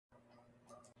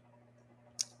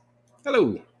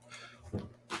Hello,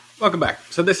 welcome back.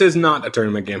 So this is not a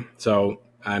tournament game, so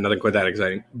nothing quite that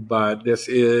exciting. But this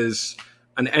is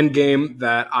an end game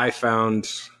that I found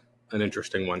an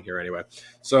interesting one here anyway.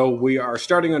 So we are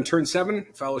starting on turn 7.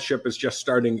 Fellowship is just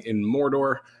starting in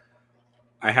Mordor.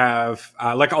 I have,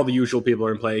 like all the usual people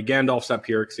are in play, Gandalf's up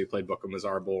here because he played Book of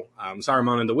Mizarble.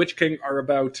 Saruman and the Witch King are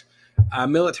about.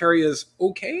 Military is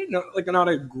okay, not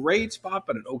a great spot,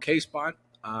 but an okay spot.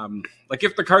 Like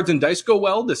if the cards and dice go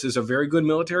well, this is a very good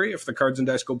military. If the cards and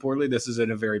dice go poorly, this is in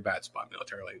a very bad spot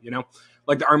militarily.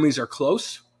 Like the armies are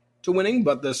close to winning,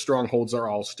 but the strongholds are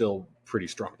all still pretty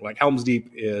strong. Like Helm's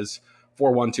Deep is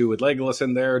 4-1-2 with Legolas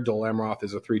in there. Dol Amroth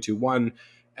is a 3-2-1,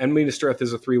 and Minas Tirith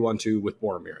is a 3-1-2 with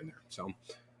Boromir in there. So,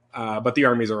 but the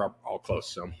armies are all close.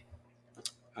 So,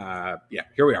 yeah,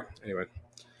 here we are. Anyway.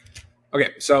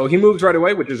 Okay, so he moves right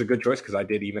away, which is a good choice because I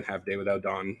did even have Day Without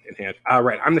Dawn in hand.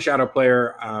 Right, I'm the Shadow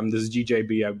player. This is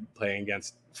GJB I'm playing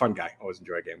against. Fun guy. Always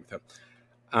enjoy a game with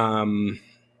him.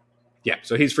 Yeah,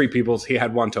 so he's Free Peoples. He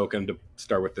had one token to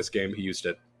start with this game. He used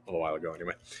it a little while ago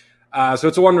anyway. So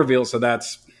it's a 1 reveal, so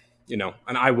that's, an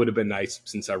eye would have been nice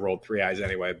since I rolled 3 eyes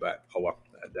anyway, but oh well,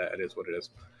 that is what it is.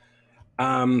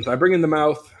 So I bring in the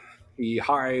mouth. He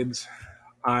hides.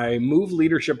 I move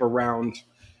leadership around.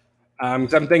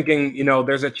 Because I'm thinking,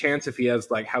 there's a chance if he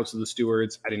has, like, House of the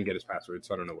Stewards. I didn't get his password,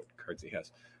 so I don't know what cards he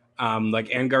has.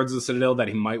 And Guards of the Citadel, that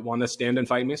he might want to stand and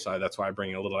fight me. So that's why I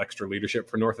bring a little extra leadership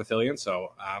for North Ithilien.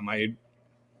 So my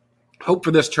hope for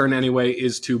this turn, anyway,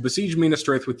 is to besiege Minas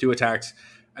Tirith with 2 attacks.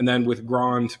 And then with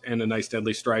Grond and a nice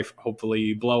Deadly Strife,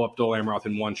 hopefully blow up Dol Amroth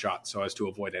in 1 shot so as to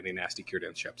avoid any nasty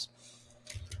Círdan ships.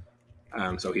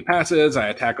 So he passes. I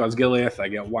attack Osgiliath. I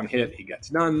get 1 hit. He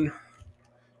gets none.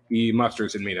 He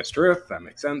musters in Minas Tirith. That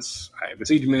makes sense. I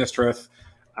besiege Minas Tirith.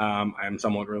 I am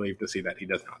somewhat relieved to see that he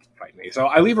does not fight me. So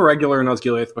I leave a regular in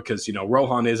Osgiliath because,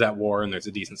 Rohan is at war and there's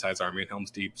a decent-sized army in Helm's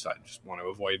Deep, so I just want to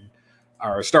avoid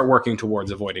or start working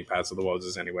towards avoiding Paths of the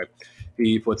Woses anyway.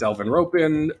 He puts Elven Rope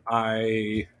in.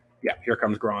 Here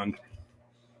comes Grond.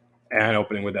 And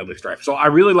opening with Deadly Strife. So I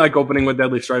really like opening with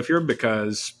Deadly Strife here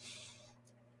because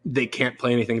they can't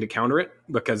play anything to counter it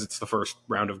because it's the first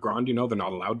round of Grond, they're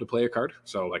not allowed to play a card.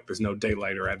 So, like, there's no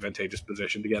daylight or advantageous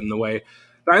position to get in the way.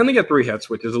 But I only get 3 hits,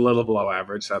 which is a little below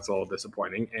average. So that's a little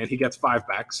disappointing. And he gets 5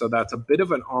 back, so that's a bit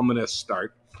of an ominous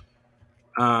start.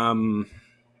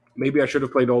 Maybe I should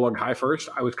have played Olog High first.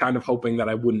 I was kind of hoping that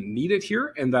I wouldn't need it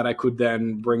here and that I could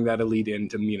then bring that elite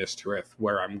into Minas Tirith,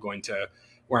 where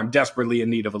I'm desperately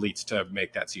in need of elites to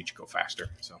make that siege go faster.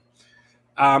 So.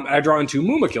 I draw into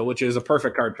Mumakil, which is a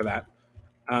perfect card for that.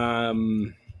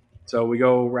 So we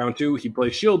go round 2. He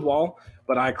plays Shield Wall,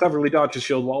 but I cleverly dodge his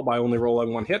Shield Wall by only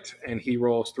rolling 1 hit, and he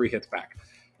rolls 3 hits back.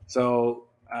 So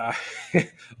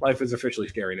life is officially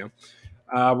scary now.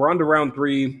 We're on to round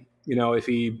 3. If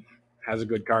he has a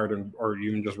good card or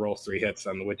even just rolls 3 hits,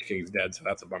 then the Witch King's dead, so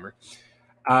that's a bummer.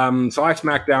 So I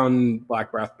smack down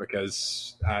Black Breath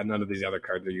because none of these other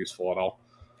cards are useful at all.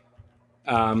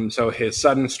 So his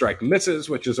sudden strike misses,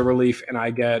 which is a relief, and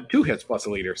I get 2 hits plus a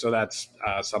leader, so that's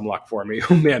some luck for me.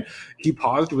 Oh man, he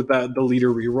paused with the leader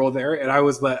reroll there, and I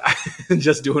was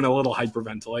just doing a little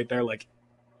hyperventilate there, like,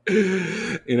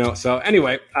 So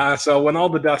anyway, so when all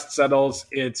the dust settles,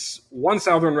 it's 1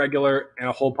 Southern regular and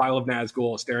a whole pile of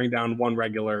Nazgul staring down 1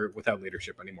 regular without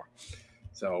leadership anymore.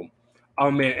 So. Oh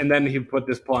man, and then he put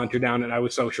this Palantir down, and I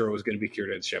was so sure it was going to be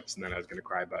Círdan's ships, and then I was going to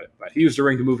cry about it. But he used a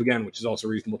ring to move again, which is also a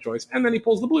reasonable choice, and then he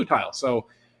pulls the blue tile. So,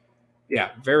 yeah,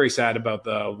 very sad about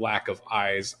the lack of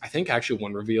eyes. I think actually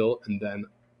 1 reveal, and then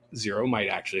 0 might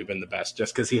actually have been the best,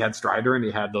 just because he had Strider, and he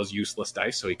had those useless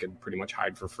dice, so he could pretty much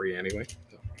hide for free anyway.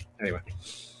 So, anyway.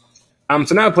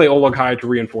 So now I play Olog High to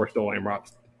reinforce Dol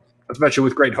Amroth, especially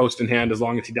with Great Host in hand. As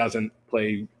long as he doesn't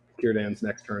play Círdan's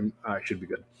next turn, it should be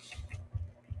good.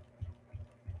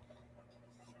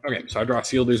 Okay, so I draw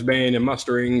Sealder's Bane and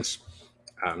Musterings.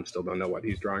 Still don't know what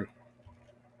he's drawing.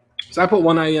 So I put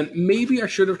 1 eye in. Maybe I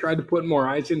should have tried to put more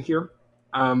eyes in here.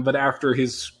 But after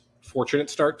his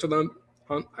fortunate start to the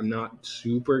hunt, I'm not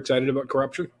super excited about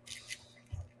Corruption.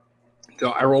 So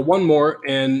I roll 1 more,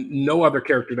 and no other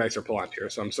character dice are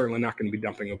Palantir, so I'm certainly not going to be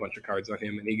dumping a bunch of cards on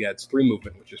him, and he gets 3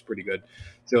 movement, which is pretty good.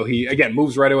 So he, again,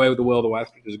 moves right away with the Will of the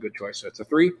West, which is a good choice, so it's a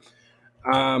 3.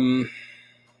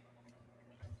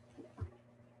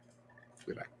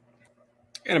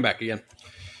 And I'm back again.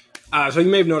 So you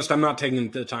may have noticed I'm not taking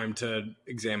the time to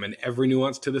examine every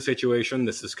nuance to the situation.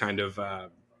 This is kind of,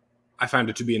 I found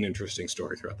it to be an interesting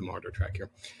story throughout the Mordor track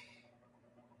here.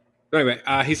 Anyway,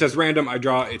 he says random. I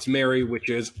draw. It's Mary, which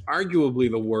is arguably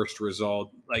the worst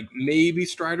result. Like maybe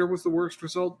Strider was the worst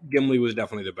result. Gimli was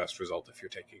definitely the best result if you're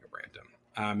taking a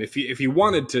random. If he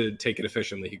wanted to take it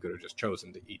efficiently, he could have just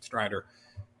chosen to eat Strider.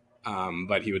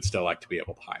 But he would still like to be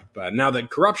able to hide. But now that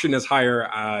corruption is higher,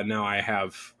 now I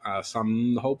have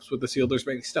some hopes with the Sealer's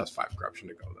Bane. He still has 5 corruption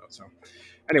to go though. So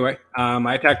anyway,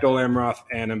 I attacked Dol Amroth,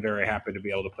 and I'm very happy to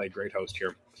be able to play Great Host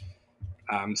here.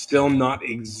 Still not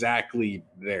exactly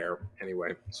there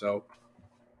anyway. So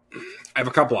I have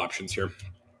a couple options here.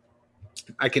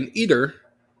 I can either,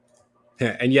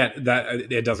 and yet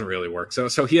that it doesn't really work.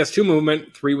 So he has 2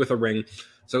 movement, 3 with a ring.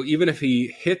 So even if he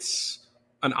hits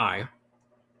an eye,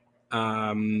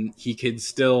 he could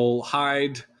still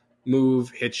hide, move,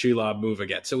 hit Shelob, move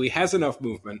again. So he has enough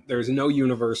movement. There's no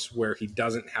universe where he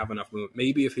doesn't have enough movement.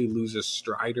 Maybe if he loses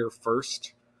Strider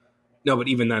first. No, but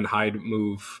even then, hide,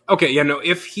 move. Okay, yeah, no,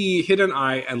 if he hit an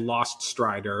eye and lost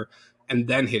Strider and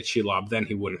then hit Shelob, then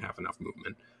he wouldn't have enough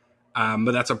movement.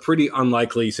 But that's a pretty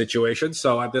unlikely situation.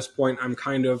 So at this point, I'm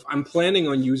planning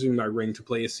on using my ring to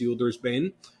play a Sealer's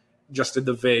Bane, just in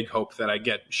the vague hope that I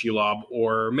get Shelob,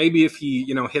 or maybe if he,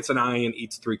 hits an eye and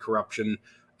eats 3 corruption,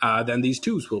 then these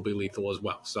 2s will be lethal as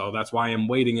well. So that's why I'm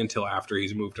waiting until after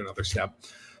he's moved another step.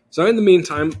 So in the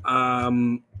meantime,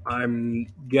 I'm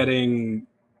getting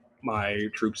my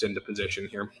troops into position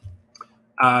here.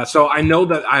 So I know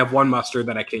that I have 1 muster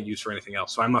that I can't use for anything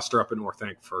else. So I muster up an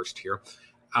Orthanc first here.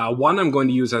 1 I'm going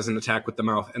to use as an attack with the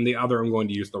mouth, and the other I'm going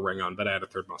to use the ring on, but I had a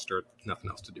 3rd muster, nothing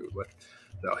else to do with.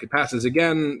 So he passes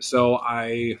again, so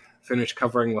I finish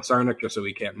covering Lasarnik just so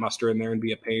he can't muster in there and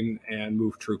be a pain, and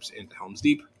move troops into Helm's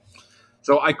Deep.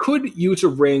 So I could use a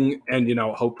ring and,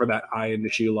 hope for that eye into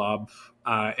Shelob,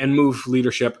 and move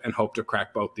leadership and hope to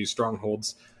crack both these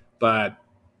strongholds, but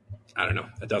I don't know.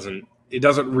 It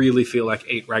doesn't really feel like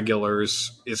 8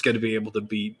 regulars is going to be able to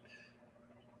beat,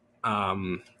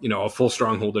 a full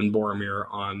stronghold in Boromir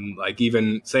on, like,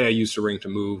 even say I used a ring to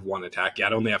move 1 attack. Yeah,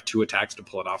 I'd only have 2 attacks to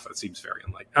pull it off. That seems very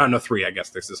unlikely. I don't know, 3. I guess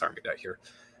there's this army die here.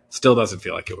 Still doesn't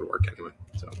feel like it would work anyway.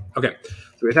 So okay,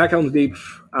 so we attack Helm's Deep.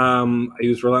 I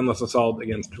use Relentless Assault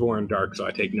against Torn Dark, so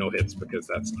I take no hits because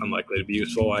that's unlikely to be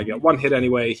useful. I get 1 hit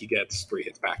anyway. He gets 3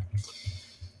 hits back.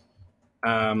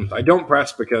 I don't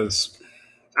press because,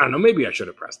 I don't know, maybe I should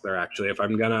have pressed there, actually. If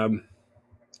I'm going to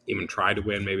even try to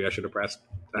win, maybe I should have pressed.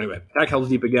 Anyway, attack Helm's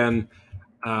Deep again.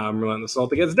 Relentless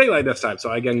Assault against Daylight this time, so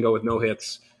I again go with no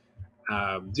hits.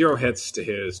 0 hits to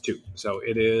his 2. So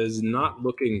it is not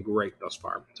looking great thus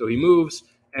far. So he moves,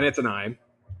 and it's an eye.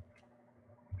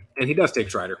 And he does take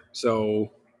Strider.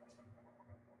 So,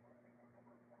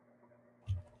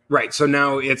 right, so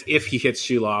now it's if he hits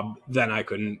Shelob, then I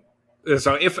couldn't.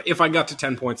 So if I got to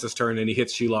 10 points this turn and he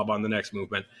hits Shelob on the next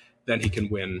movement, then he can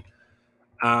win.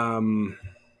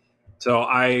 So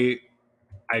I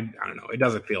don't know. It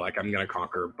doesn't feel like I'm going to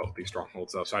conquer both these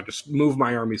strongholds, though. So I just move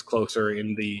my armies closer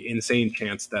in the insane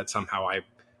chance that somehow I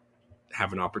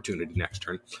have an opportunity next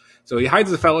turn. So he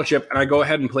hides the Fellowship, and I go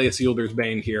ahead and play a Sealer's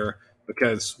Bane here,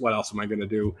 because what else am I going to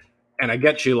do? And I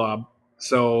get Shelob,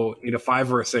 so I need a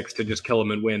 5 or a 6 to just kill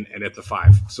him and win, and it's a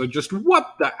 5. So just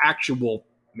what the actual...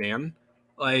 man,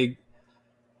 like,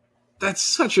 that's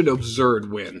such an absurd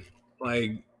win.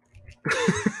 Like,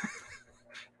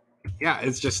 yeah,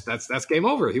 it's just that's game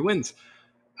over. He wins.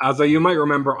 So you might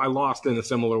remember I lost in a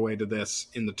similar way to this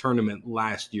in the tournament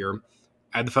last year.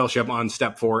 I had the Fellowship on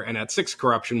step 4 and had 6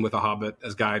 corruption with a Hobbit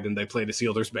as guide, and they played a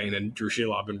Sealer's Bane and drew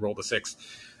Shelob and rolled a 6.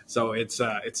 So it's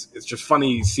just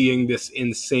funny seeing this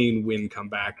insane win come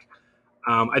back.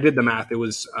 I did the math. It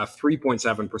was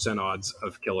 3.7% odds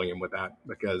of killing him with that,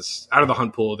 because out of the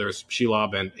hunt pool, there's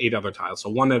Shelob and 8 other tiles. So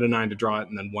 1 out of 9 to draw it,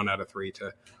 and then 1 out of 3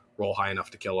 to roll high enough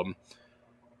to kill him.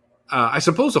 I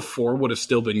suppose a 4 would have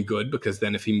still been good, because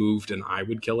then if he moved, and I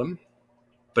would kill him.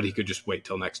 But he could just wait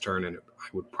till next turn, and I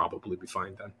would probably be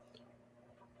fine then.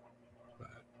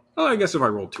 Well, I guess if I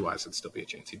rolled 2 eyes, it'd still be a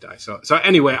chance he'd die. So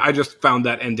anyway, I just found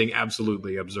that ending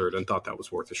absolutely absurd and thought that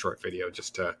was worth a short video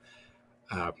just to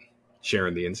share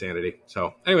in the insanity.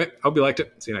 So anyway, hope you liked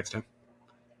it. See you next time.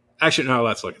 Actually, no,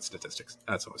 let's look at statistics.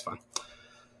 That's always fun.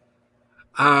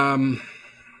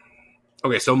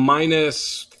 Okay, so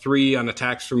 -3 on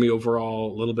attacks for me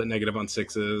overall, a little bit negative on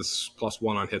 6s,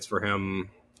 +1 on hits for him,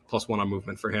 +1 on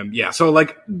movement for him. Yeah, so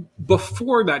like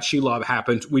before that Shelob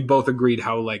happened, we both agreed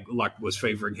how like luck was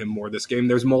favoring him more this game.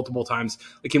 There's multiple times,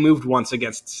 like he moved once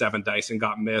against 7 dice and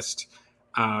got missed,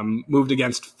 moved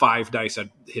against 5 dice at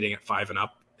hitting at 5 and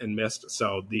up and missed.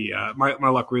 So the my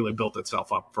luck really built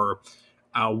itself up for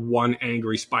one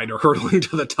angry spider hurtling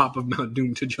to the top of Mount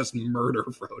Doom to just murder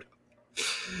Frodo.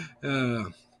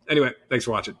 Anyway, thanks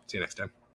for watching. See you next time.